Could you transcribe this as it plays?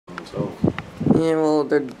themselves. Yeah, well,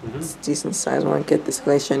 they're decent size. I want to get this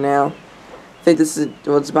glacier now. I think this is,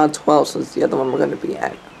 well, it's about 12, so it's the other one we're going to be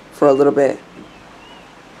at for a little bit.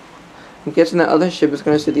 I'm guessing the other ship is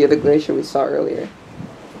going to see the other glacier we saw earlier.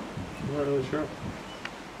 I'm not really sure.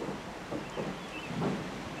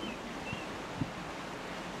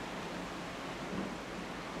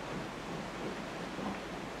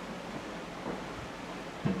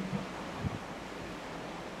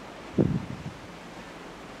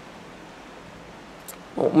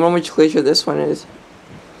 I wonder which glacier this one is.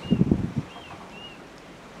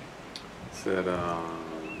 It's that,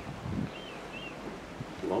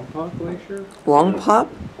 Lompoc Glacier? Longpop?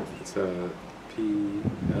 It's a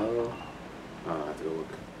PL. I have to go look.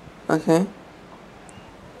 Okay.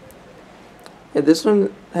 Yeah, this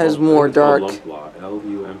one has more dark. Lumplag,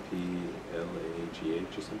 LUMPLAGH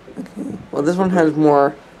or something. Okay. Well, this one has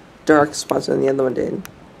more dark spots than the other one did.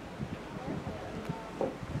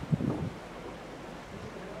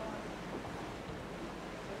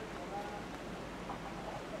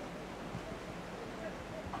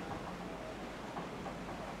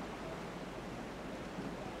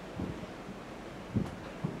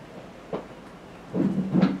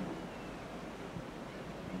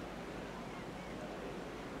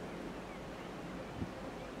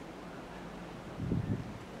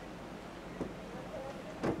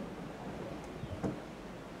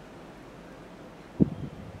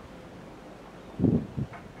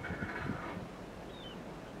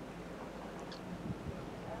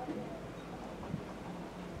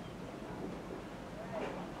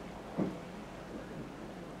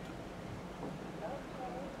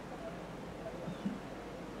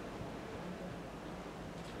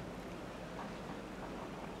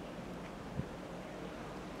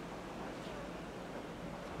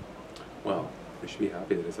 Well, we should be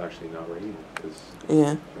happy that it's actually not raining, because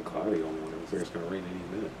Yeah. the cloudy only one, it's going to rain any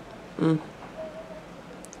minute.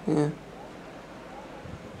 Yeah.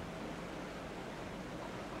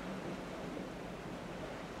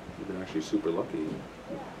 We've been actually super lucky.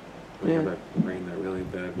 We had that rain that really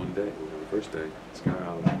bad one day, the first day. It's kind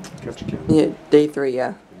of kept you counting. Yeah, day 3,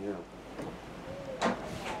 yeah. Yeah.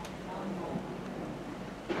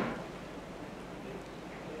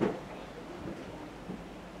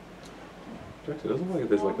 It doesn't look like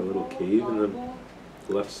there's like a little cave in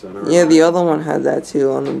the left center. Yeah, the other one had that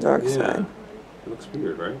too on the dark side. It looks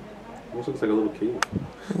weird, right? Almost looks like a little cave.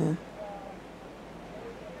 Yeah.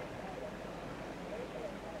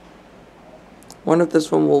 Wonder if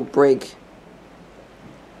this one will break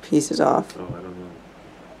pieces off. Oh, I don't know.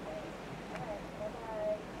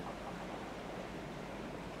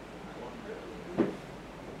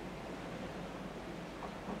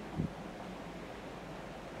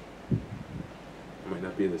 It might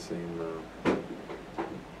not be the same.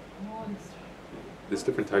 There's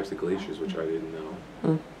different types of glaciers which I didn't know.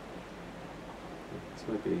 This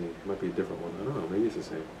might be a different one. I don't know. Maybe it's the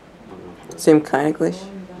same. I'm not sure. Same kind of glacier?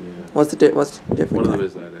 Yeah. What's the difference? One of them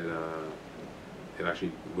is that it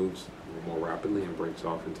actually moves more rapidly and breaks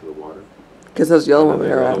off into the water. Because those yellow ones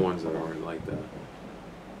there are are other ones that aren't like that.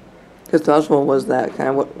 Because the other one was that kind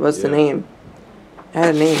of. What's the name? It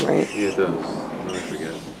had a name, right? Yeah, it does. I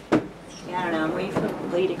forget. Yeah, I don't know. I'm waiting for the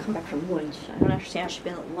lady to come back from lunch. I don't understand. I should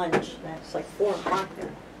be at lunch. That's like 4 o'clock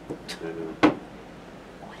there. I know.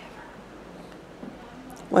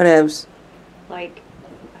 Whatevs. Like,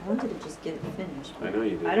 I wanted to just get it finished. I know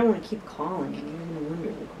you do. I don't want to keep calling. And you're going to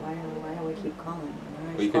wonder, like, why do I keep calling?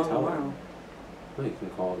 Well, you can tell her. No, you can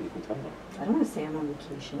call. You can tell her. I don't want to say I'm on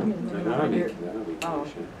vacation. I'm not on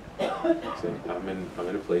vacation. See, I'm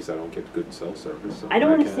in a place I don't get good cell service. So I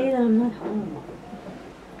don't want to say that I'm not home.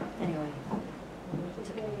 Anyway,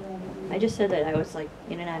 it's okay. I just said that I was like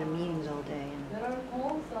in and out of meetings all day,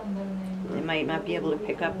 and I might not be able to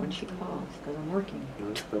pick up when she calls because I'm working.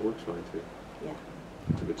 No, that works fine too. Yeah.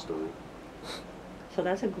 It's a good story. So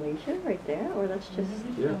that's a glacier right there, or that's just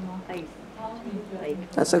ice?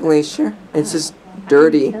 Like, That's a glacier. It's just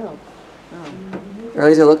dirty. Oh. Or at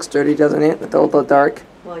least it looks dirty, doesn't it? With all the dark.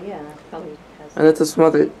 Well, yeah, that probably has. And it's a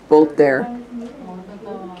smother boat there.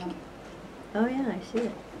 Oh yeah, I see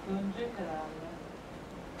it.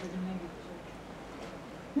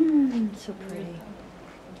 So pretty.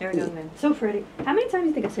 There we go again. So pretty. How many times do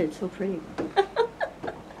you think I said so pretty?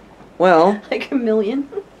 Well. Like a million.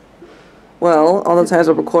 Well, all the times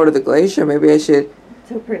I recorded the glacier, maybe I should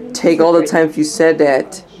take all the times you said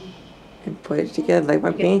that and put it together like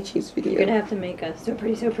my Banshees video. You're gonna have to make a so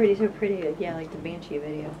pretty, so pretty, so pretty, yeah, like the Banshee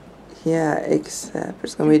video. Yeah, except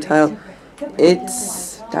it's gonna be titled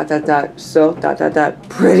 "It's so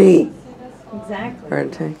pretty." Exactly. Or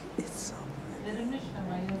it's so.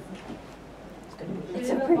 It's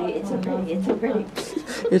so pretty. pretty. It's so pretty. It's so pretty.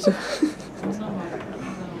 It's a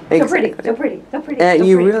So pretty. So pretty. So pretty. And so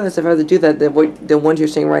you pretty. realize if I were to do that, the ones you're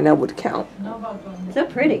saying right now would count. So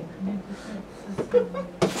pretty.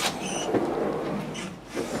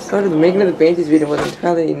 So the making of the paintings video was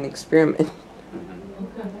entirely an experiment.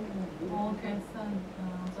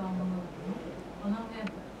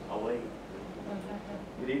 I'll wait.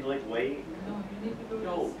 You need to like wait? No,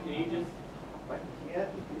 can you just like yeah?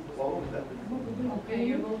 Well, Okay,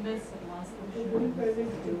 you will miss it last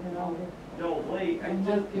no, wait. I'm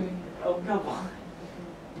just giving you. Oh, come on.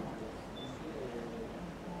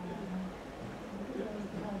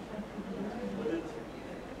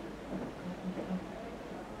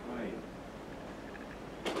 Right.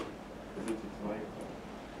 This is my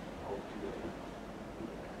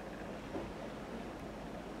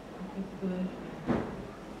It's good.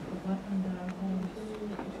 The button that I hold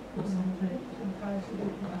concentrate and try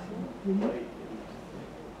to do it. right.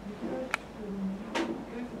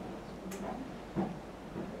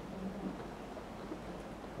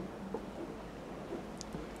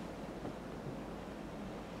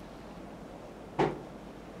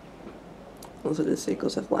 Those are the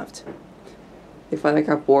seagulls have left. They finally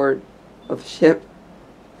got bored of the ship.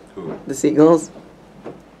 Who? The seagulls.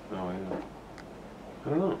 Oh, yeah. I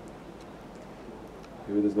don't know.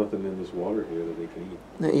 Maybe there's nothing in this water here that they can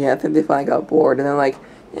eat. Yeah, I think they finally got bored, and they're like,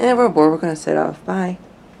 "Yeah, we're bored. We're gonna set off. Bye.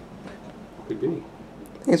 Could be.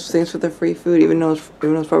 Thanks for the free food, even though it's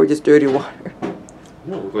probably just dirty water."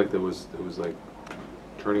 No, it looked like it was like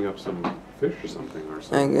turning up some fish or something I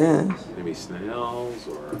something. guess Maybe snails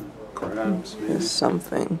or crabs, maybe. there's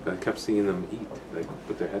something. I kept seeing them eat. They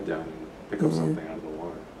put their head down and pick up Yeah. something out of the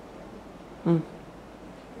water. Hmm.